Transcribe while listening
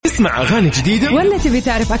تسمع أغاني جديدة ولا تبي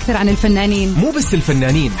تعرف أكثر عن الفنانين؟ مو بس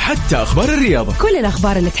الفنانين، حتى أخبار الرياضة، كل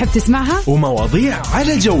الأخبار اللي تحب تسمعها ومواضيع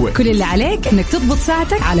على جوك. كل اللي عليك إنك تضبط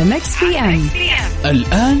ساعتك على ميكس بي ام.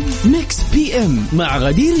 الآن ميكس بي ام مع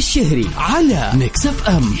غدير الشهري على ميكس اف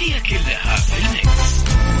ام. هي كلها في الميكس.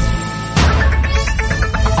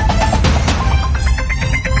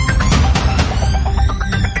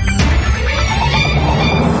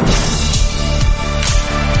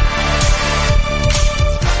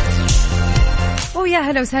 ويا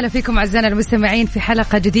هلا وسهلا فيكم أعزائنا المستمعين في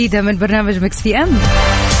حلقة جديدة من برنامج ميكس بي ام.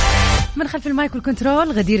 من خلف المايك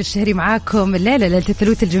والكنترول غدير الشهري معاكم الليلة ليلة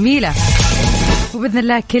الثلاث الجميلة، وبإذن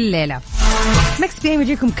الله كل ليلة ميكس بي ام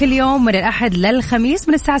يجيكم كل يوم من الأحد للخميس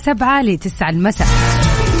من الساعة 7 ل 9 المساء.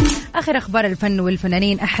 آخر أخبار الفن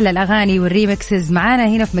والفنانين، أحلى الأغاني والريمكسز معانا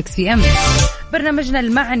هنا في ميكس بي ام، برنامجنا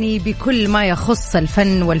المعني بكل ما يخص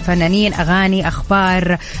الفن والفنانين، أغاني،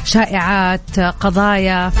 أخبار، شائعات،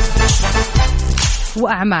 قضايا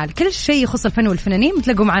وأعمال، كل شيء يخص الفن والفنانين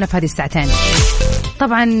بتلاقوا معنا في هذه الساعتين.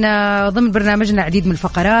 طبعا ضمن برنامجنا عديد من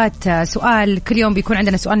الفقرات، سؤال كل يوم بيكون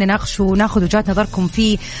عندنا سؤال نناقشه وناخذ وجهات نظركم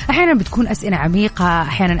فيه، أحيانا بتكون أسئلة عميقة،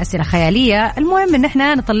 أحيانا أسئلة خيالية، المهم إن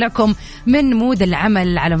احنا نطلعكم من مود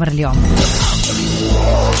العمل على مر اليوم.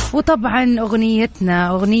 وطبعا أغنيتنا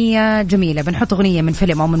أغنية جميلة، بنحط أغنية من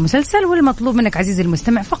فيلم أو من مسلسل، والمطلوب منك عزيزي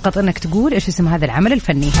المستمع فقط أنك تقول إيش اسم هذا العمل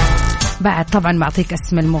الفني. بعد طبعا معطيك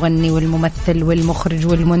اسم المغني والممثل والمخرج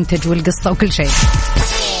والمنتج والقصة وكل شيء.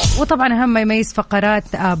 وطبعا أهم ما يميز فقرات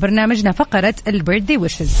برنامجنا فقرة البيرثدي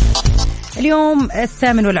ويشز. اليوم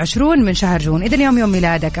 28 من شهر جون، إذا اليوم يوم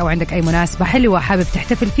ميلادك أو عندك أي مناسبة حلوة حابب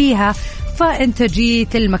تحتفل فيها، فأنت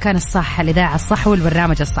جيت المكان الصح، الإذاعة الصح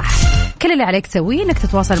والبرنامج الصح. كل اللي عليك تسويه إنك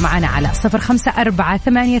تتواصل معنا على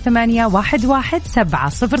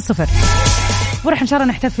 0548811700، ورح إن شاء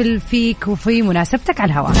الله نحتفل فيك وفي مناسبتك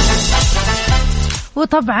على الهواء.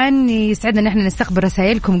 وطبعا يسعدنا ان احنا نستقبل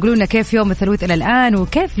رسائلكم، قولوا لنا كيف يوم الثلاث الى الان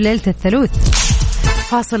وكيف ليله الثلاث.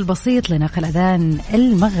 فاصل بسيط لنقل اذان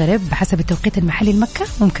المغرب بحسب التوقيت المحلي لمكه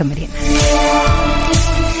ومكملين.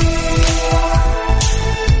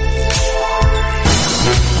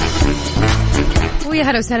 ويا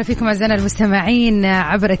هلا وسهلا فيكم أعزائنا المستمعين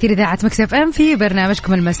عبر أثير إذاعة ميكس اف ام في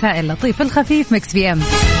برنامجكم المسائي اللطيف الخفيف ميكس بي ام.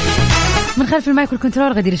 من خلف المايك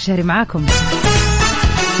والكنترول غدير الشهري معاكم.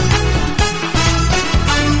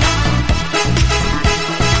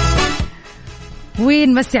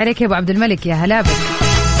 وين مسي عليك يا أبو عبد الملك، يا هلا بك.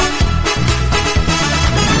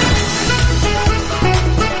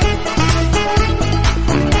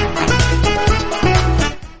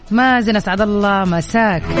 مازن أسعد الله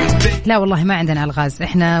مساك. لا والله ما عندنا ألغاز،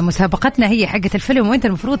 إحنا مسابقتنا هي حقة الفيلم، وإنت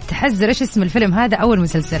المفروض تحذر إيش اسم الفيلم هذا أو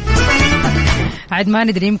المسلسل. عاد ما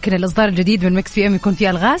ندري، يمكن الإصدار الجديد من ميكس بي ام يكون فيه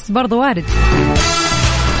ألغاز برضو، وارد.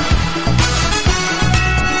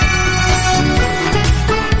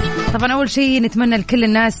 طبعا أول شيء نتمنى لكل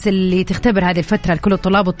الناس اللي تختبر هذه الفترة، لكل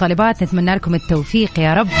الطلاب والطالبات نتمنى لكم التوفيق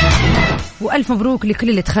يا رب، وألف مبروك لكل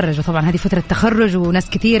اللي تخرجوا. طبعا هذه فترة تخرج، وناس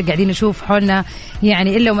كثير قاعدين نشوف حولنا،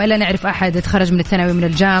 يعني إلا وما إلا نعرف أحد تخرج من الثانوي، من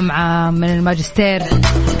الجامعة، من الماجستير.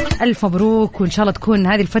 ألف مبروك، وإن شاء الله تكون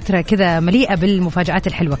هذه الفترة كذا مليئة بالمفاجآت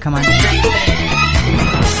الحلوة كمان.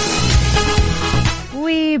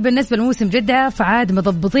 وبالنسبة لموسم جدة فعاد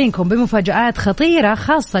مضبطينكم بمفاجآت خطيرة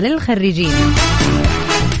خاصة للخريجين.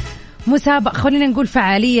 مسابقة، خلينا نقول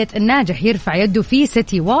فعالية الناجح يرفع يده في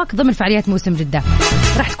سيتي ووك ضمن فعاليات موسم جدة،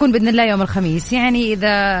 راح تكون بإذن الله يوم الخميس. يعني إذا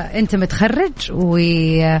أنت متخرج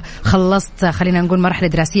وخلصت خلينا نقول مرحلة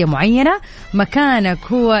دراسية معينة، مكانك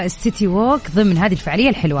هو السيتي ووك ضمن هذه الفعالية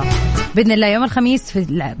الحلوة بإذن الله يوم الخميس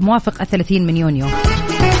في موافق 30 من يونيو،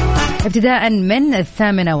 ابتداء من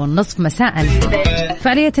 8:30 مساء.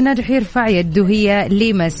 فعالية الناجح يرفع يده هي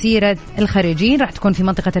لمسيرة الخريجين، راح تكون في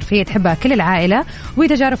منطقة ترفيهية تحبها كل العائلة،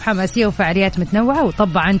 وتجارب حماسية وفعاليات متنوعة،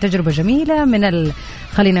 وطبعا تجربة جميلة من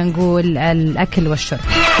خلينا نقول الأكل والشرب.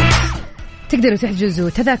 تقدروا تحجزوا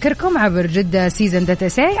تذاكركم عبر جدة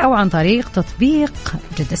season.sa أو عن طريق تطبيق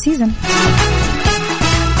جدة سيزن.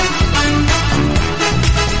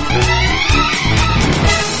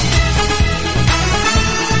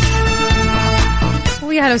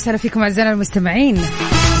 ويا هلا وسهلا فيكم أعزائنا المستمعين.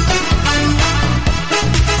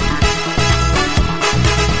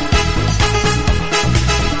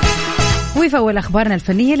 وفي أول أخبارنا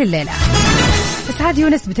الفنية لليلة، إسعاد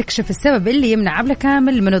يونس بتكشف السبب اللي يمنع عبلة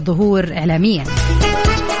كامل من الظهور إعلاميا.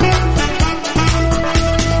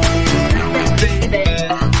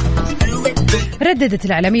 رددت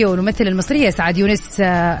الإعلامية والممثلة المصرية إسعاد يونس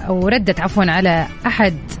أو ردت على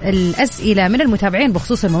أحد الأسئلة من المتابعين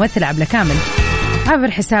بخصوص الممثلة عبلة كامل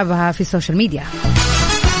عبر حسابها في السوشيال ميديا.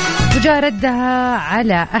 وجاء ردها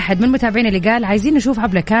على أحد من المتابعين اللي قال عايزين نشوف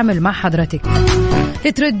عبلة كامل مع حضرتك.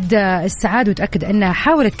 ترد السعاد وتأكد أنها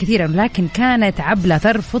حاولت كثيرا لكن كانت عبلة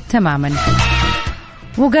ترفض تماما.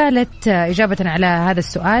 وقالت إجابة على هذا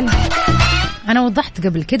السؤال: أنا وضحت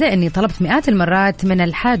قبل كده أني طلبت مئات المرات من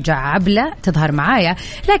الحاجة عبلة تظهر معايا،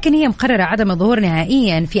 لكن هي مقررة عدم الظهور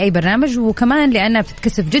نهائيا في أي برنامج، وكمان لأنها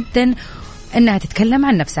بتتكسف جدا أنها تتكلم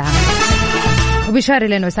عن نفسها. وبشار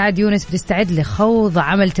لأنه سعاد يونس بتستعد لخوض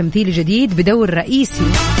عمل تمثيلي جديد بدور رئيسي،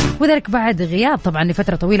 وذلك بعد غياب طبعا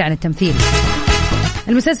لفترة طويلة عن التمثيل.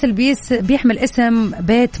 المسلسل بيحمل اسم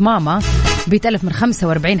بيت ماما، بيتألف من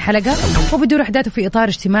 45 حلقة، وبدور أحداثه في إطار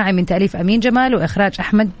اجتماعي من تأليف أمين جمال وإخراج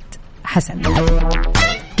أحمد حسن.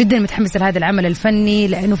 جدا متحمس لهذا العمل الفني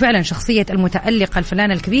لأنه فعلا شخصية المتألقة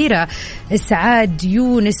الفنانة الكبيرة السعاد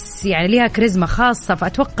يونس يعني لها كاريزما خاصة،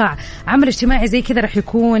 فأتوقع عمل اجتماعي زي كذا رح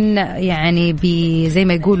يكون يعني زي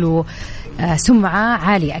ما يقولوا سمعة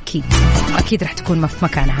عالية. أكيد رح تكون في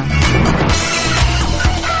مكانها.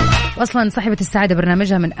 أصلا صاحبة السعادة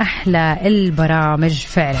برنامجها من أحلى البرامج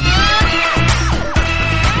فعلا.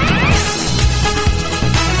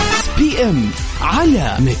 بي ام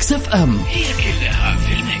على ميكس اف ام، هي كلها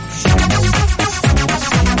في الميكس.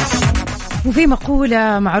 وفي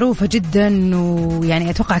مقولة معروفة جدا ويعني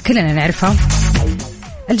أتوقع كلنا نعرفها: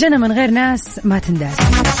 الجنة من غير ناس ما تنداس.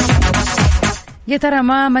 يا ترى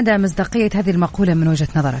ما مدى مصداقية هذه المقولة من وجهة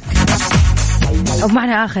نظرك؟ أو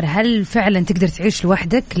بمعنى آخر، هل فعلا تقدر تعيش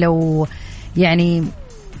لوحدك لو يعني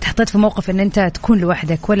تحطيت في موقف أن أنت تكون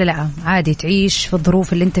لوحدك، ولا لا عادي تعيش في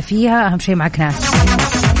الظروف اللي أنت فيها، أهم شيء معك ناس؟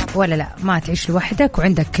 ولا لا ما تعيش لوحدك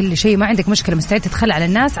وعندك كل شيء، ما عندك مشكلة، مستعد تتخلى على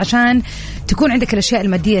الناس عشان تكون عندك الأشياء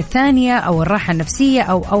المادية الثانية أو الراحة النفسية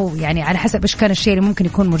أو يعني على حسب إيش كان الشيء اللي ممكن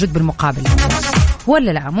يكون موجود بالمقابل؟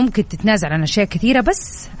 ولا لا ممكن تتنازل عن أشياء كثيرة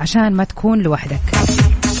بس عشان ما تكون لوحدك؟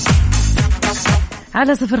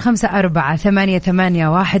 على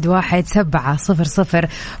 0548811700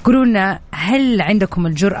 قولوا لنا، هل عندكم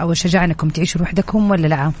الجرأة والشجاعة أنكم تعيشوا لوحدكم ولا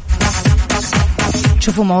لا؟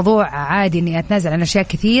 شوفوا موضوع عادي إني أتنازل عن أشياء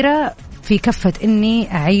كثيرة في كفة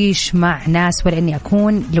إني أعيش مع ناس ولا إني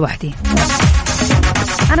أكون لوحدي.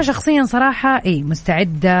 أنا شخصيا صراحة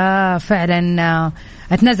مستعدة فعلا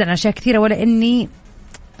أتنازل عن أشياء كثيرة ولا إني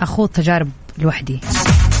أخوض تجارب لوحدي،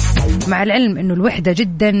 مع العلم إنه الوحدة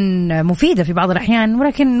جدا مفيدة في بعض الأحيان،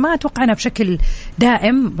 ولكن ما أتوقع أنها بشكل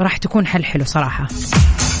دائم راح تكون حل حلو صراحة.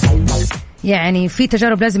 يعني في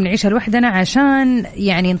تجارب لازم نعيشها لوحدنا عشان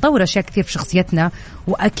يعني نطور أشياء كثير في شخصيتنا.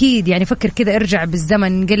 وأكيد يعني فكر كذا، ارجع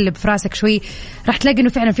بالزمن، نقلب في راسك شوي، راح تلاقي إنه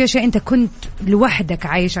فعلا في أشياء أنت كنت لوحدك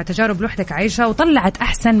عايشها، تجارب لوحدك عايشها وطلعت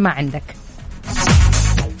أحسن ما عندك.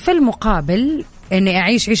 في المقابل إني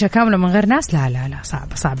أعيش عيشة كاملة من غير ناس، لا لا لا،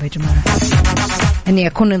 صعبة يا جماعة. إني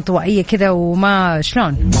أكون انطوائية كذا وما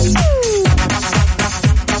شلون.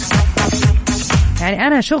 يعني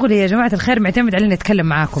أنا شغلي يا جماعة الخير معتمد على إني أتكلم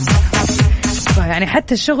معاكم، يعني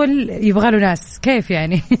حتى الشغل يبغى له ناس، كيف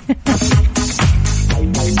يعني؟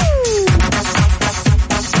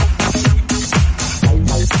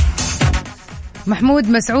 محمود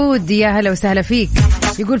مسعود يا هلا وسهلا فيك،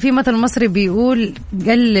 يقول في مثل مصري بيقول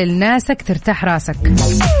قلل ناسك ترتاح راسك.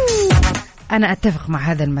 أنا أتفق مع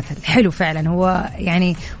هذا المثل، حلو فعلا. هو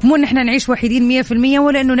يعني مو إن إحنا نعيش وحيدين 100%،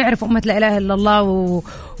 ولا إنه نعرف أمة لا إله إلا الله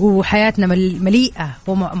وحياتنا مليئة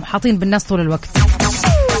ومحاطين بالناس طول الوقت.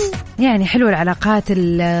 يعني حلو العلاقات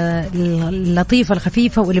اللطيفة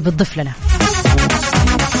الخفيفة واللي بتضيف لنا.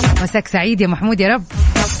 مساك سعيد يا محمود يا رب.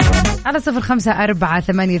 على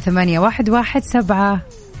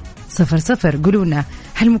 0548811700 قولونا،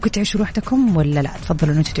 هل ممكن تعيشوا لوحدكم ولا لا؟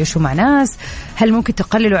 تفضلوا أن تعيشوا مع ناس؟ هل ممكن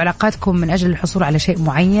تقللوا علاقاتكم من أجل الحصول على شيء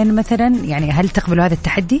معين مثلا؟ يعني هل تقبلوا هذا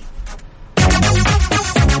التحدي؟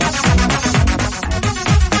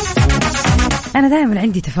 أنا دائما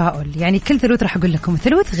عندي تفاؤل، يعني كل ثلوث راح أقول لكم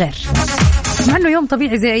ثلوث غير، مع أنه يوم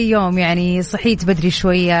طبيعي زي أي يوم. يعني صحيت بدري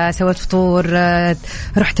شوية، سويت فطور،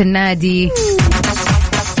 رحت النادي،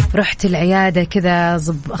 رحت العيادة كذا،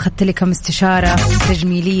 أخذت لي كم استشارة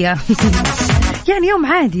تجميلية. يعني يوم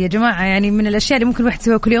عادي يا جماعة، يعني من الأشياء اللي ممكن الواحد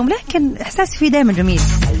يسويها كل يوم، لكن إحساسي فيه دائما جميل.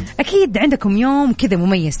 أكيد عندكم يوم كذا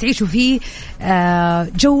مميز تعيشوا فيه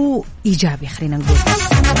جو إيجابي، خلينا نقول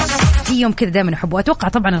في يوم كذا دائما أحبه. أتوقع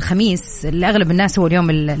طبعا الخميس لأغلب الناس هو اليوم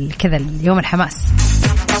كذا، اليوم الحماس.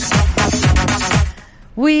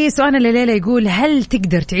 وسؤالنا الليلة يقول، هل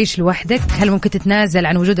تقدر تعيش لوحدك؟ هل ممكن تتنازل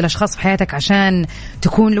عن وجود الأشخاص في حياتك عشان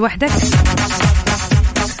تكون لوحدك؟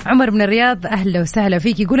 عمر من الرياض أهلا وسهلا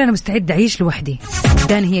فيك، يقول أنا مستعد أعيش لوحدي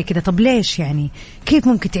دان هي كذا. طب ليش يعني؟ كيف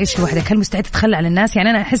ممكن تعيش لوحدك؟ هل مستعد تتخلى عن الناس؟ يعني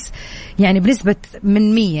أنا أحس يعني بنسبة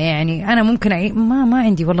من 100 يعني أنا ممكن ما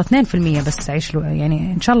عندي والله 2% بس أعيش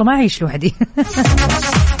يعني إن شاء الله ما أعيش لوحدي.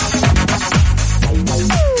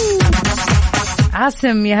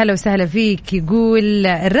 عاصم يا هلا وسهلا فيك، يقول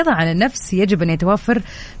الرضا عن النفس يجب أن يتوفر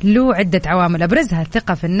له عدة عوامل أبرزها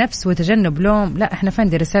الثقة في النفس وتجنب لوم. لا احنا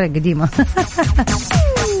فندي رسالة قديمة.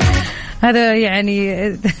 هذا يعني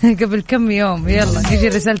قبل كم يوم. يلا نيجي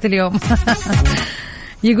رسالة اليوم.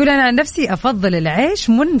 يقول أنا عن نفسي أفضل العيش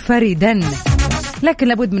منفردا، لكن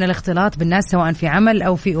لابد من الاختلاط بالناس سواء في عمل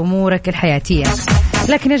أو في أمورك الحياتية،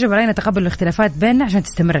 لكن يجب علينا تقبل الاختلافات بيننا عشان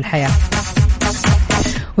تستمر الحياة.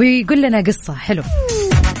 ويقول لنا قصة حلو.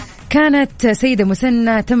 كانت سيدة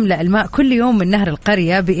مسنة تملأ الماء كل يوم من نهر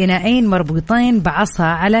القرية بإناءين مربوطين بعصا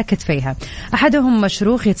على كتفيها، أحدهم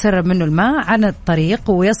مشروخ يتسرب منه الماء عن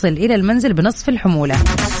الطريق ويصل إلى المنزل بنصف الحمولة.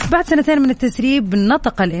 بعد 2 من التسريب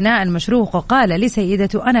نطق الإناء المشروخ وقال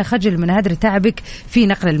لسيدته أنا خجل من هدر تعبك في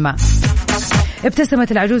نقل الماء.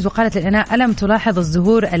 ابتسمت العجوز وقالت للإناء ألم تلاحظ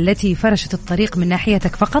الزهور التي فرشت الطريق من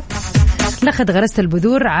ناحيتك فقط؟ لقد غرست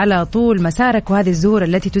البذور على طول مسارك، وهذه الزهور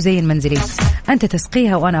التي تزين منزلي أنت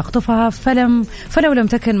تسقيها وأنا أقطفها، فلو لم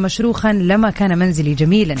تكن مشروخا لما كان منزلي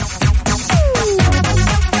جميلا.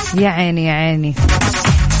 يا عيني يا عيني.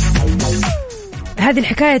 هذه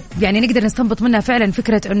الحكاية يعني نقدر نستنبط منها فعلا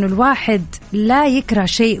فكرة أنه الواحد لا يكره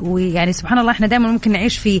شيء، ويعني سبحان الله إحنا دائما ممكن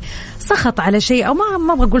نعيش في سخط على شيء، أو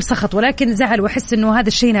ما أبغى أقول سخط ولكن زعل، وأحس أنه هذا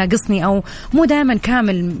الشيء ناقصني أو مو دائما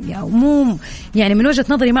كامل، مو يعني من وجهة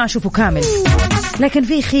نظري ما أشوفه كامل، لكن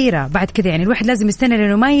في خيرة بعد كذا. يعني الواحد لازم يستنى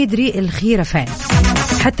لأنه ما يدري الخيرة فين،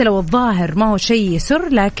 حتى لو الظاهر ما هو شيء يسر،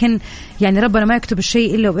 لكن يعني ربنا ما يكتب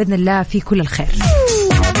الشيء إلا وبإذن الله في كل الخير.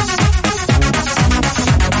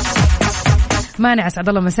 مانع أسعد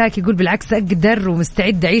الله مساك يقول بالعكس أقدر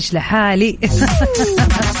ومستعد أعيش لحالي.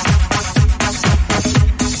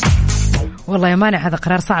 والله يا مانع هذا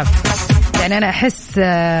قرار صعب. يعني أنا أحس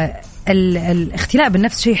الاختلاء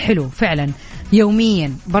بالنفس شيء حلو فعلا،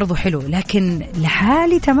 يوميا برضو حلو، لكن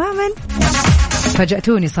لحالي تماما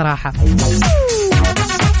فاجأتوني صراحة.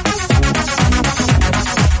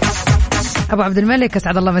 أبو عبد الملك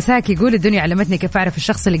أسعد الله مساك يقول الدنيا علمتني كيف أعرف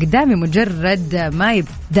الشخص اللي قدامي مجرد ما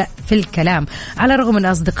يبدأ في الكلام، على الرغم من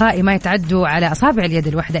أصدقائي ما يتعدوا على أصابع اليد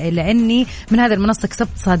الواحدة، إلا أني من هذا المنصة كسبت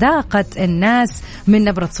صداقة الناس من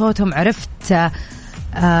نبرة صوتهم، عرفت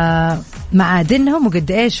معادنهم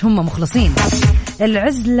وقد إيش هم مخلصين.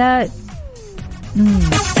 العزلة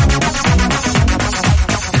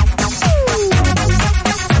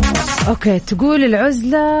اوكي تقول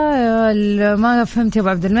العزلة ما فهمت يا ابو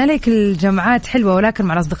عبد الملك. الجمعات حلوة ولكن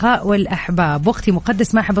مع الاصدقاء والاحباب، وقتي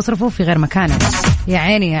مقدس ما احب اصرفه في غير مكانه. يا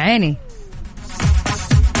عيني يا عيني.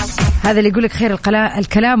 هذا اللي يقولك خير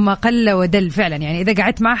الكلام ما قل ودل فعلا. يعني اذا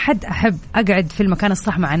قعدت مع احد احب اقعد في المكان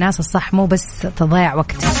الصح مع الناس الصح، مو بس تضيع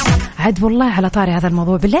وقت. عاد والله على طاري هذا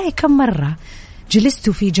الموضوع، بالله كم مرة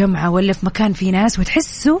جلستوا في جمعة ولا في مكان في ناس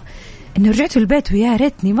وتحسوا إنه رجعتوا البيت ويا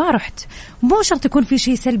ريتني ما رحت، مو شرط يكون في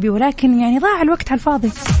شيء سلبي، ولكن يعني ضاع الوقت على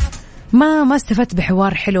الفاضي، ما استفدت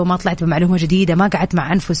بحوار حلو، ما طلعت بمعلومة جديدة، ما قعدت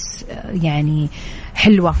مع أنفس يعني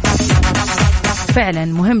حلوة. فعلا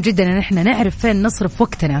مهم جدا إن احنا نعرف فين نصرف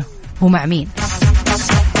وقتنا ومع مين.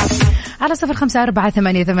 على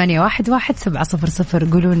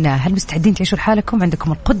 0548811700 قولوا لنا هل مستعدين تعيشوا لحالكم؟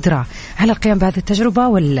 عندكم القدرة على القيام بهذه التجربة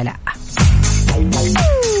ولا لا؟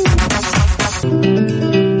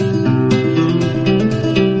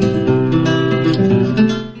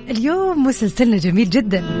 اليوم مسلسلنا جميل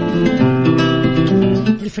جدا،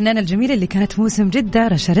 الفنانة الجميلة اللي كانت موسم جدة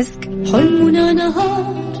رشا رزق. حلمنا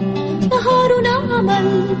نهارنا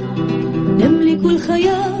عمل، نملك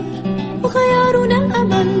الخيار وخيارنا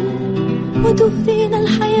الأمل، وتهدينا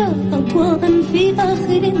الحياة أضواء في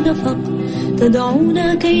آخر النفق،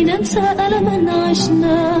 تدعونا كي ننسى ألما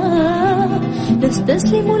عشنا،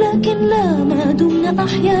 نستسلم لكن لا، ما دمنا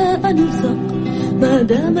أحياء نرزق، ما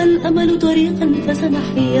دام الأمل طريقا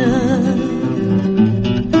فسنحيا.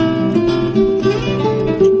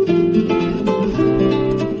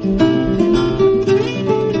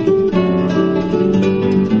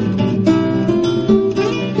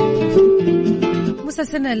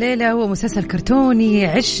 مسلسلنا الليلة هو مسلسل كرتوني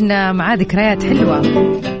عشنا معاه ذكريات حلوة،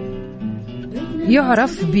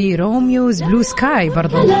 يعرف بروميوز بلو سكاي.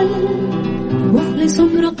 برضو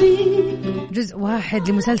جزء واحد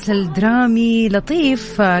لمسلسل درامي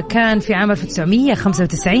لطيف كان في عام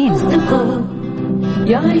 1995.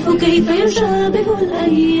 يعرف كيف يشابه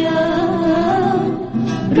الأيام،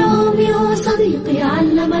 روميو صديقي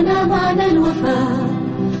علمنا معنى الوفاء.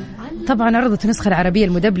 طبعا عرضت النسخة العربية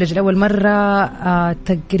المدبلج لأول مرة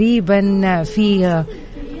تقريبا في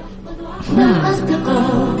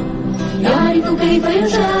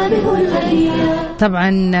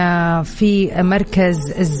طبعا في مركز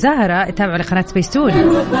الزهرة تابع لقناة سبيستون.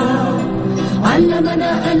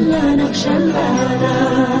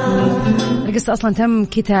 القصة أصلا تم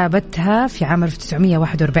كتابتها في عام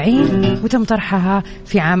 1941 وتم طرحها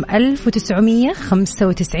في عام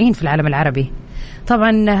 1995 في العالم العربي.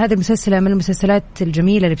 طبعا هذه المسلسلة من المسلسلات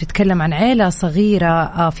الجميلة اللي بتتكلم عن عائلة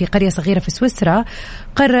صغيرة في قرية صغيرة في سويسرا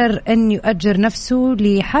قرر أن يؤجر نفسه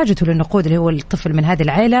لحاجته للنقود اللي هو الطفل من هذه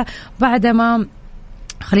العائلة بعدما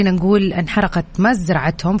خلينا نقول انحرقت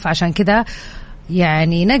مزرعتهم، فعشان كذا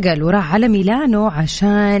يعني نقل وراح على ميلانو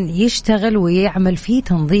عشان يشتغل ويعمل في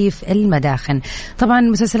تنظيف المداخن. طبعا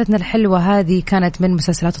مسلسلتنا الحلوة هذه كانت من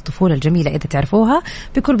مسلسلات الطفولة الجميلة، إذا تعرفوها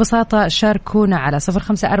بكل بساطة شاركونا على 0548811700.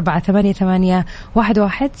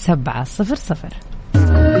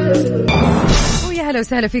 ويا هلا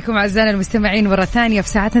وسهلا فيكم أعزائنا المستمعين مرة ثانية في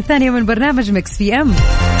ساعتنا الثانية من برنامج ميكس بي ام،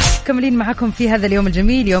 كملين معكم في هذا اليوم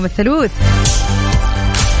الجميل يوم الثلاث.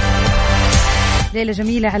 ليلة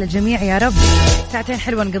جميلة على الجميع يا رب، ساعتين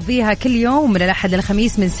حلوة نقضيها كل يوم من الأحد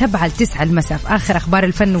للخميس من 7 ل 9 المساء في آخر أخبار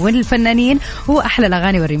الفن والفنانين وأحلى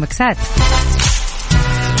الأغاني والريمكسات.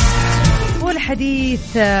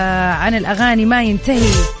 والحديث عن الأغاني ما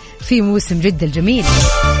ينتهي في موسم جدة الجميل.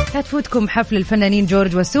 لا تفوتكم حفل الفنانين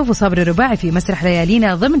جورج وسوف وصابر الرباعي في مسرح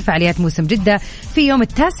ليالينا ضمن فعاليات موسم جدة في يوم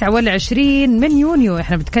 29 من يونيو.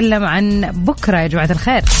 احنا بنتكلم عن بكرة يا جماعة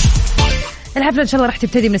الخير. الحفلة إن شاء الله راح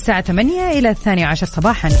تبتدي من الساعة 8 إلى 12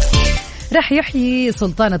 صباحا. راح يحيي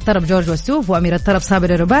سلطان الطرب جورج وسوف وأمير الطرب صابر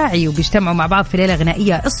الرباعي وبيجتمعوا مع بعض في ليلة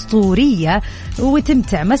غنائية أسطورية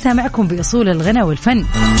وتمتع مسامعكم بأصول الغناء والفن.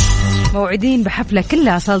 موعدين بحفلة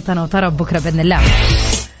كلها سلطنة وطرب بكرة بإذن الله.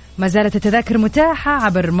 ما زالت التذاكر متاحة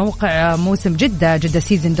عبر موقع موسم جدة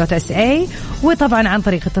season.sa وطبعا عن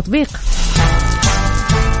طريق التطبيق.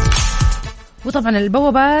 وطبعا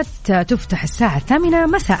البوابات تفتح الساعة 8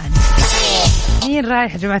 مساء. مين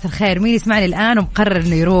رايح يا جماعة الخير؟ مين يسمعني الآن ومقرر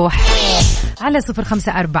إنه يروح؟ على 0548811700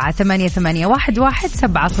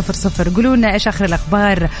 قولوا لنا إيش آخر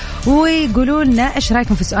الأخبار وقولوا لنا إيش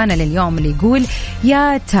رأيكم في سؤالنا لليوم اللي يقول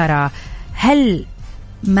يا ترى هل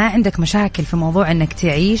ما عندك مشاكل في موضوع إنك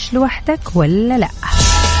تعيش لوحدك ولا لا؟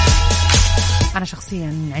 أنا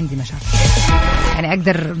شخصيا عندي مشاكل، يعني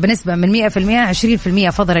أقدر بنسبة من 100% 20%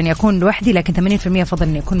 فضل أن يكون لوحدي، لكن 80% فضل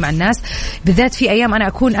أن يكون مع الناس، بالذات في أيام أنا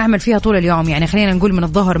أكون أعمل فيها طول اليوم. يعني خلينا نقول من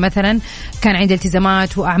الظهر مثلا كان عندي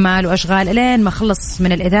التزامات وأعمال وأشغال لين ما أخلص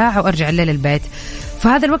من الإذاعة وأرجع الليل البيت،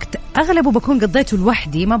 فهذا الوقت أغلبه بكون قضيته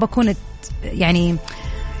لوحدي، ما بكون يعني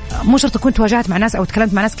مو شرط أكون تواجهت مع ناس أو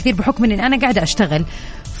تكلمت مع ناس كثير بحكم أن أنا قاعدة أشتغل.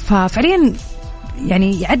 ففعليا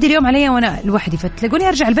يعني يعدي اليوم علي وأنا لوحدي، فتلاقوني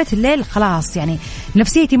أرجع البيت الليل خلاص يعني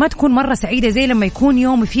نفسيتي ما تكون مرة سعيدة زي لما يكون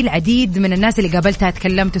يومي فيه العديد من الناس اللي قابلتها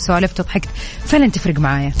تكلمت وسولفت وضحكت، فلن تفرق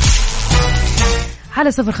معايا.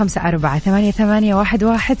 على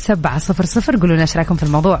 0548811700 قولوا لنا ايش رايكم في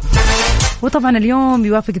الموضوع. وطبعا اليوم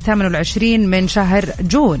يوافق 28 من شهر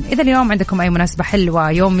جون. إذا اليوم عندكم أي مناسبة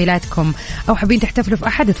حلوة، يوم ميلادكم أو حابين تحتفلوا في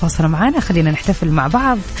أحد، تواصلوا معنا خلينا نحتفل مع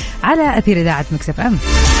بعض على أثير إذاعة ميكس اف ام.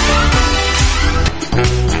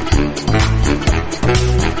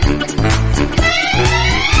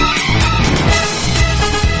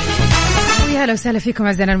 هلا وسهلا فيكم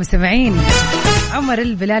أعزائنا المستمعين. عمر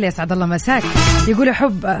البلالي يسعد الله مساك، يقول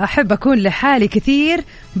أحب أكون لحالي كثير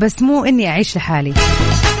بس مو إني أعيش لحالي.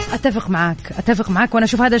 أتفق معك وأنا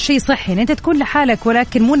أشوف هذا الشيء صحي، إن أنت تكون لحالك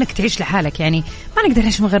ولكن مو إنك تعيش لحالك. يعني ما نقدر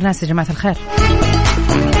نعيش من غير ناس يا جماعة الخير.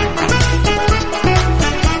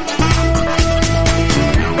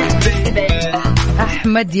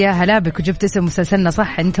 أحمد يا هلا بك، وجبت اسم مسلسلنا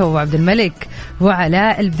صح أنت وعبد الملك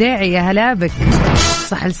وعلاء البداعي، يا هلا بك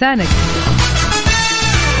صح لسانك.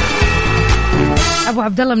 أبو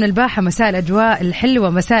عبد الله من الباحة، مساء الأجواء الحلوة،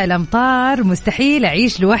 مساء الأمطار، مستحيل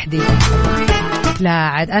أعيش لوحدي. لا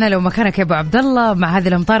عاد أنا لو مكانك يا أبو عبد الله مع هذه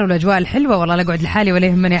الأمطار والأجواء الحلوة والله لا أقعد لحالي ولا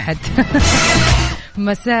يهمني أحد.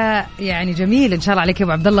 مساء يعني جميل إن شاء الله عليك يا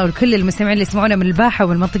أبو عبد الله وكل المستمعين اللي يسمعونا من الباحة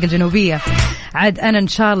ومن المنطقة الجنوبية. عاد أنا إن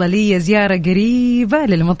شاء الله لي زيارة قريبة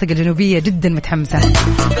للمنطقة الجنوبية، جدا متحمسة.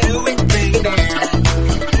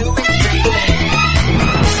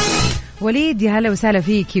 وليد يا هلا وسهلا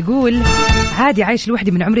فيك، يقول عادي عايش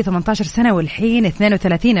لوحدي من عمري 18 سنة والحين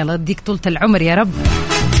 32، الله يديك طولة العمر يا رب.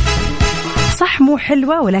 صح مو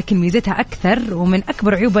حلوة ولكن ميزتها أكثر، ومن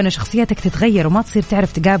أكبر عيوبها أن شخصيتك تتغير وما تصير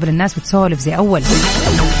تعرف تقابل الناس وتسولف زي أول.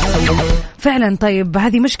 فعلا. طيب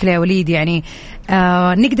هذه مشكلة يا وليد، يعني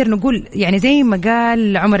نقدر نقول يعني زي ما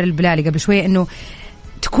قال عمر البلالي قبل شوية أنه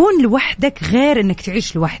تكون لوحدك غير انك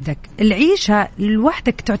تعيش لوحدك. العيشة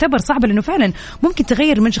لوحدك تعتبر صعبة لانه فعلا ممكن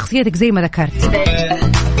تغير من شخصيتك زي ما ذكرت.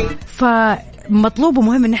 فمطلوب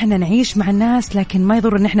ومهم ان احنا نعيش مع الناس، لكن ما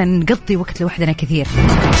يضر ان احنا نقضي وقت لوحدنا كثير.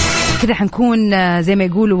 كده حنكون زي ما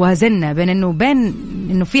يقولوا وازننا بين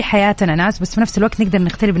انه في حياتنا ناس، بس في نفس الوقت نقدر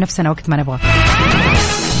نختلي بنفسنا وقت ما نبغى.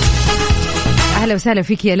 اهلا وسهلا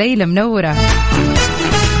فيك يا ليلى، منورة.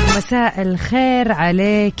 مساء الخير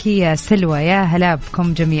عليك يا سلوى، يا هلا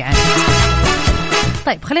بكم جميعا.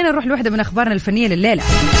 طيب خلينا نروح لوحدة من أخبارنا الفنية لليلة،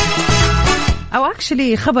 أو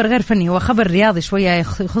أكشلي خبر غير فني، هو خبر رياضي شوية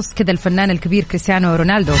يخص كذا الفنان الكبير كريستيانو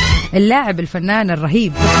رونالدو، اللاعب الفنان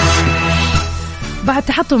الرهيب. بعد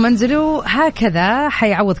تحطم منزله هكذا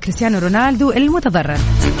حيعوض كريستيانو رونالدو المتضرر.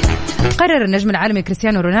 قرر النجم العالمي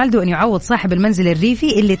كريستيانو رونالدو أن يعوض صاحب المنزل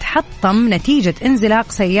الريفي اللي تحطم نتيجة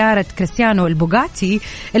انزلاق سيارة كريستيانو البوغاتي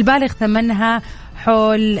البالغ ثمنها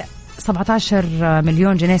حول 17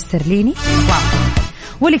 مليون جنيه استرليني،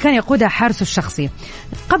 واللي كان يقودها حارسه الشخصي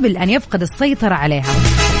قبل أن يفقد السيطرة عليها.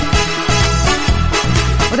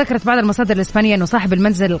 وذكرت بعض المصادر الإسبانية أنه صاحب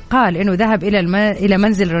المنزل قال أنه ذهب إلى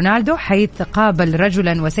منزل رونالدو، حيث قابل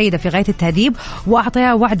رجلا وسيدة في غاية التهذيب،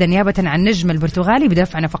 وأعطيها وعدا نيابة عن النجم البرتغالي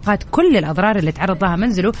بدفع نفقات كل الأضرار اللي تعرض لها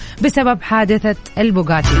منزله بسبب حادثة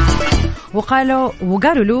البوغاتي.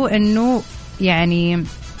 وقالوا له أنه يعني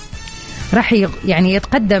راح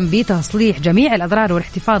يتقدم بتصليح جميع الأضرار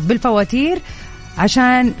والاحتفاظ بالفواتير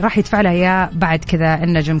عشان راح يدفع لها إياه بعد كذا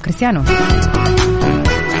النجم كريستيانو.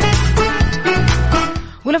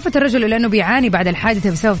 ولفت الرجل إلى أنه بيعاني بعد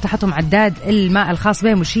الحادثة بسبب تحطم عداد الماء الخاص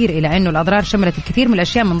به، مشير إلى أنه الأضرار شملت الكثير من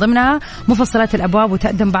الأشياء من ضمنها مفصلات الأبواب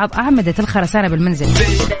وتقدم بعض أعمدة الخرسانة بالمنزل.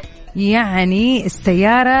 يعني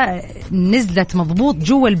السيارة نزلت مضبوط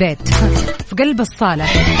جوا البيت في قلب الصالة.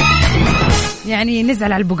 يعني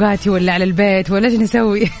نزعل على البوغاتي ولا على البيت ولا ايش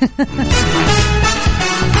نسوي؟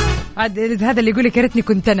 هذا اللي يقول لك يا ريتني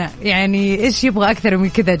كنت أنا. يعني إيش يبغى أكثر من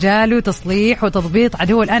كذا؟ جاله تصليح وتضبيط،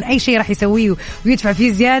 عاد هو الآن أي شيء راح يسويه ويدفع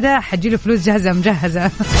فيه زيادة حتجيله فلوس جاهزة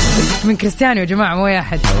مجهزة من كريستيانو يا جماعة، مو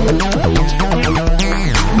واحد.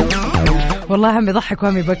 والله هم يضحك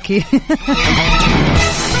وهم يبكي.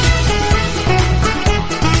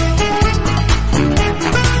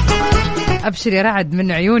 أبشر يا رعد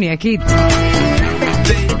من عيوني أكيد.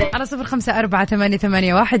 على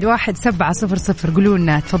 0548811700 قولوا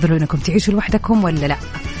لنا تفضلوا انكم تعيشوا لوحدكم ولا لا؟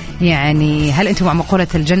 يعني هل انتم مع مقولة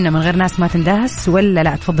الجنة من غير ناس ما تندهس ولا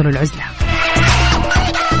لا تفضلوا العزلة؟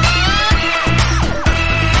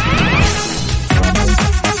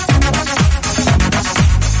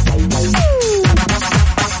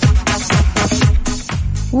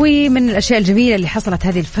 ومن الأشياء الجميلة اللي حصلت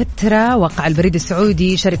هذه الفترة، وقع البريد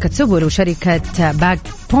السعودي شركة سبل وشركة باك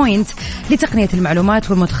بوينت لتقنية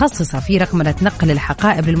المعلومات والمتخصصة في رقمنة نقل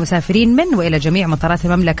الحقائب للمسافرين من وإلى جميع مطارات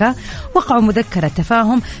المملكة، وقعوا مذكرة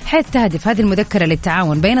تفاهم حيث تهدف هذه المذكرة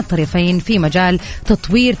للتعاون بين الطرفين في مجال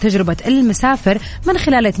تطوير تجربة المسافر من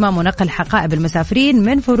خلال إتمام ونقل حقائب المسافرين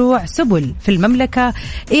من فروع سبل في المملكة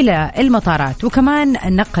إلى المطارات،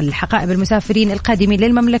 وكمان نقل حقائب المسافرين القادمين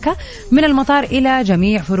للمملكة من المطار إلى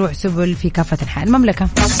جميع فروع سبل في كافة أنحاء المملكة.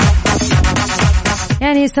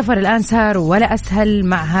 يعني السفر الآن صار ولا أسهل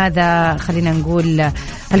مع هذا، خلينا نقول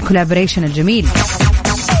الكولابوريشن الجميل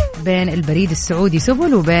بين البريد السعودي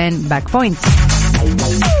سبل وبين باك بوينت.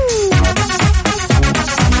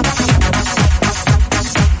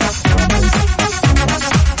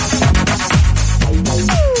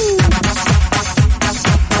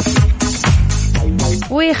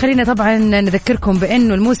 وخلينا طبعا نذكركم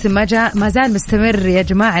بأنه الموسم ما زال مستمر يا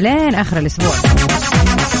جماعة لين آخر الأسبوع،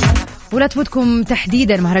 ولا تفوتكم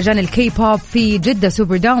تحديدا مهرجان الكي بوب في جدة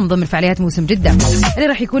سوبر دوم ضمن فعاليات موسم جدة اللي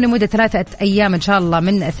راح يكون لمدة 3 أيام إن شاء الله،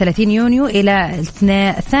 من 30 يونيو إلى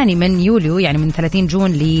 2 من يوليو، يعني من 30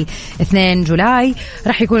 جون ل 2 جولاي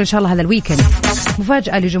راح يكون إن شاء الله هذا الويكند.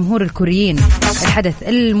 مفاجأة لجمهور الكوريين، الحدث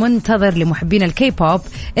المنتظر لمحبين الكي بوب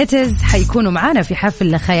إتز حيكونوا معانا في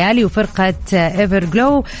حفل خيالي، وفرقة إيفر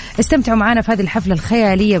جلو استمتعوا معانا في هذه الحفلة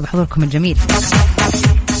الخيالية بحضوركم الجميل.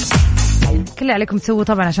 كل اللي عليكم تسووا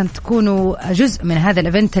طبعا عشان تكونوا جزء من هذا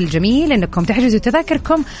الإيفنت الجميل إنكم تحجزوا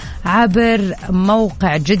تذاكركم عبر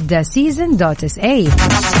موقع جدة season.sa.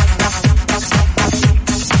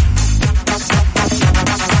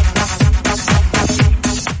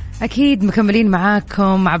 أكيد مكملين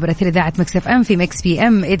معاكم عبر أثير إذاعة مكس اف ام في مكس بي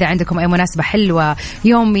ام. إذا عندكم أي مناسبة حلوة،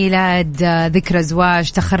 يوم ميلاد، ذكرى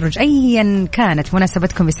زواج، تخرج، أيا كانت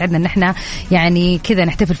مناسبتكم، يسعدنا إن احنا يعني كذا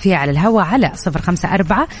نحتفل فيها على الهواء على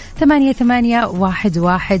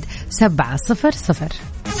 0548811700.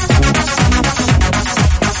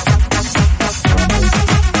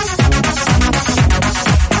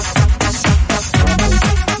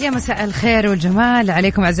 مساء الخير والجمال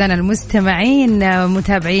عليكم أعزائنا المستمعين،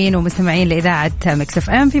 متابعين ومستمعين لإذاعة ميكس اف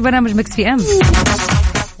ام في برنامج ميكس في ام.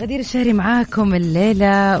 غدير الشهري معاكم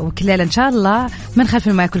الليلة وكل ليلة إن شاء الله من خلف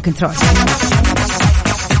المايك والكنترول.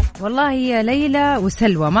 والله يا ليلى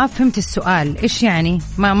وسلوى ما فهمت السؤال إيش يعني،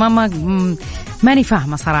 ماني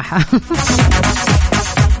فاهمة صراحة.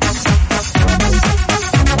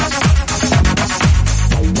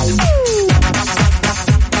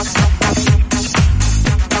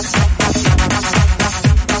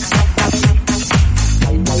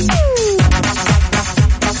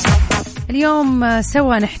 اليوم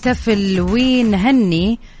سوا نحتفل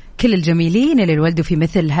ونهني كل الجميلين اللي ولدوا في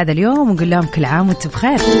مثل هذا اليوم ونقول لهم كل عام وانتم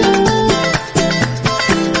بخير.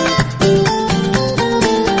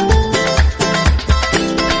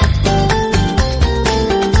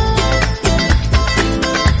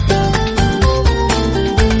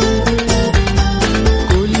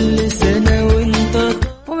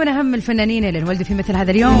 ومن أهم الفنانين اللي ولدوا في مثل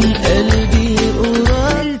هذا اليوم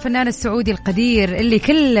الفنان السعودي القدير اللي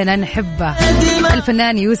كلنا نحبه،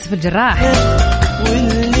 الفنان يوسف الجراح.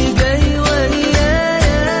 واللي جاي ويايا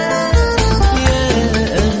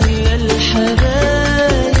يا أغلى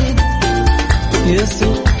الحبايب يا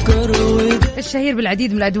سكر الشهير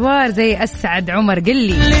بالعديد من الأدوار زي أسعد عمر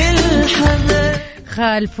قلي،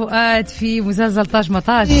 خال فؤاد في مسلسل طاش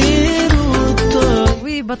مطاش،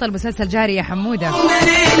 وبطل مسلسل جاري يا حمودة.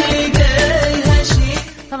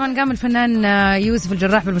 طبعا قام الفنان يوسف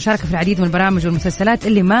الجراح بالمشاركة في العديد من البرامج والمسلسلات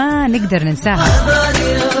اللي ما نقدر ننساها.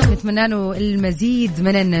 نتمنى له المزيد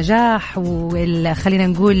من النجاح وخلينا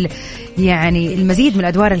نقول يعني المزيد من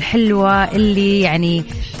الأدوار الحلوة اللي يعني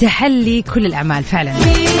تحلي كل الأعمال فعلا.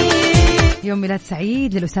 يوم ميلاد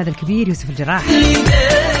سعيد للأستاذ الكبير يوسف الجراح.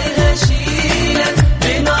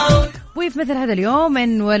 وفي مثل هذا اليوم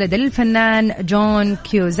انولد الفنان جون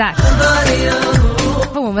كيوزاك،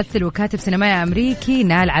 هو ممثل وكاتب سينمائي أمريكي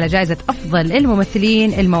نال على جائزة أفضل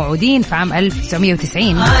الممثلين الموعودين في عام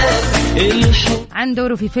 1990 عن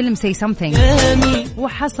دوره في فيلم Say Something،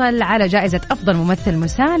 وحصل على جائزة أفضل ممثل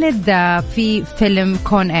مساند في فيلم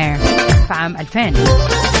كون اير في عام 2000،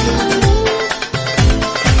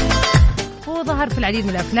 وظهر في العديد من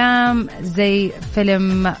الأفلام زي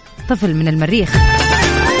فيلم طفل من المريخ.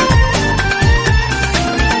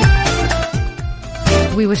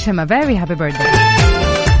 We wish him a very happy birthday.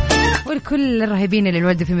 ولكل الرهيبين اللي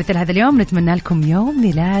ولدوا في مثل هذا اليوم نتمنى لكم يوم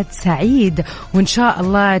ميلاد سعيد، وإن شاء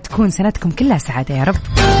الله تكون سنتكم كلها سعادة يا رب.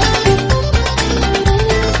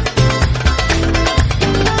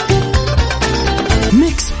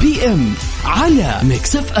 ميكس بي ام على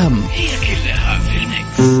ميكس اف ام، هي كلها في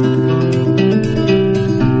الميكس.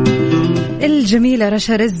 الجميلة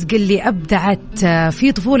رشا رزق اللي أبدعت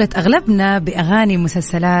في طفولة أغلبنا بأغاني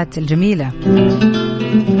مسلسلات الجميلة.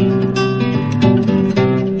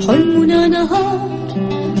 حلمنا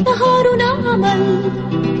نهارنا عمل،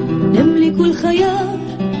 نملك الخيار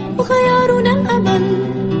وخيارنا الأمل،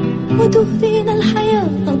 وتهدينا الحياة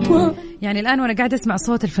أطوار. يعني الآن وأنا قاعدة أسمع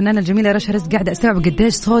صوت الفنانة الجميلة رشا رزق قاعدة أستوعب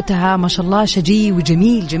قديش صوتها ما شاء الله شجي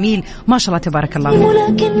وجميل جميل ما شاء الله تبارك الله.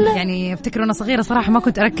 يعني أفتكر وأنا صغيرة صراحة ما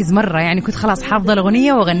كنت أركز مرة، يعني كنت خلاص حافظة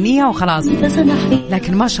الأغنية وأغنيها وخلاص،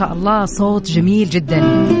 لكن ما شاء الله صوت جميل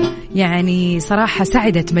جدا. يعني صراحة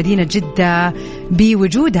سعدت مدينة جدة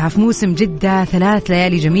بوجودها في موسم جدة 3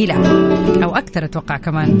 ليالي جميلة أو أكثر أتوقع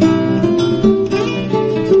كمان.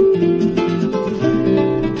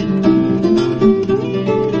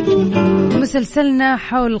 مسلسلنا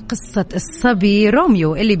حول قصة الصبي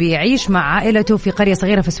روميو اللي بيعيش مع عائلته في قرية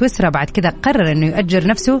صغيرة في سويسرا. بعد كذا قرر أنه يؤجر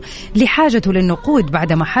نفسه لحاجته للنقود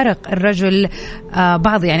بعدما حرق الرجل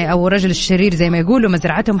بعض يعني أو الرجل الشرير زي ما يقولوا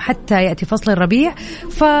مزرعتهم حتى يأتي فصل الربيع،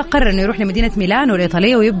 فقرر أنه يروح لمدينة ميلانو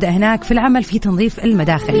الإيطالية ويبدأ هناك في العمل في تنظيف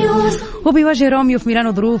المداخل. وبيواجه روميو في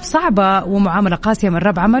ميلانو ظروف صعبة ومعاملة قاسية من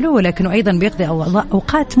رب عمله، ولكنه أيضا بيقضي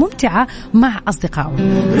أوقات ممتعة مع أصدقائه.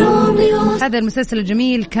 هذا المسلسل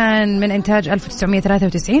الجميل كان من إنتاج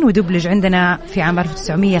 1993 ودبلج عندنا في عام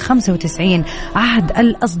 1995. عهد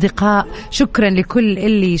الأصدقاء. شكرا لكل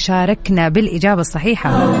اللي شاركنا بالإجابة الصحيحة.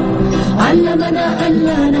 علمنا أن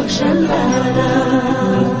لا نخشى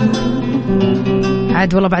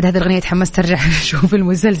عاد والله بعد هذه الأغنية تحمست أرجع أشوف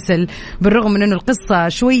المسلسل، بالرغم من أنه القصة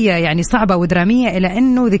شوية يعني صعبة ودرامية إلا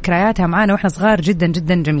أنه ذكرياتها معنا وإحنا صغار جدا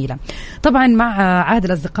جدا جميلة. طبعا مع عهد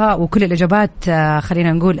الأصدقاء وكل الإجابات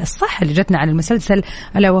خلينا نقول الصح اللي جتنا على المسلسل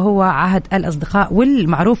ألا وهو عهد الأصدقاء،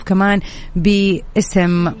 والمعروف كمان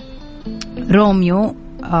باسم روميو.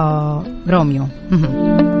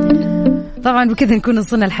 طبعا بكذا نكون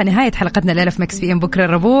وصلنا لنهاية حلقتنا الليلة في مكس بي ام. بكرة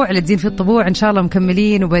الربوع اللي تزين في الطبوع إن شاء الله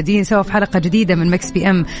مكملين وبادين سوا في حلقة جديدة من مكس بي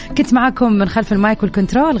ام. كنت معكم من خلف المايك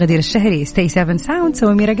والكنترول غدير الشهري. Stay 7 Sound.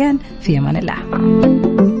 سوى ميرجان في أمان الله.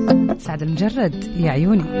 سعد المجرد يا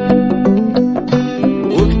عيوني.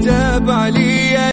 وكتاب علي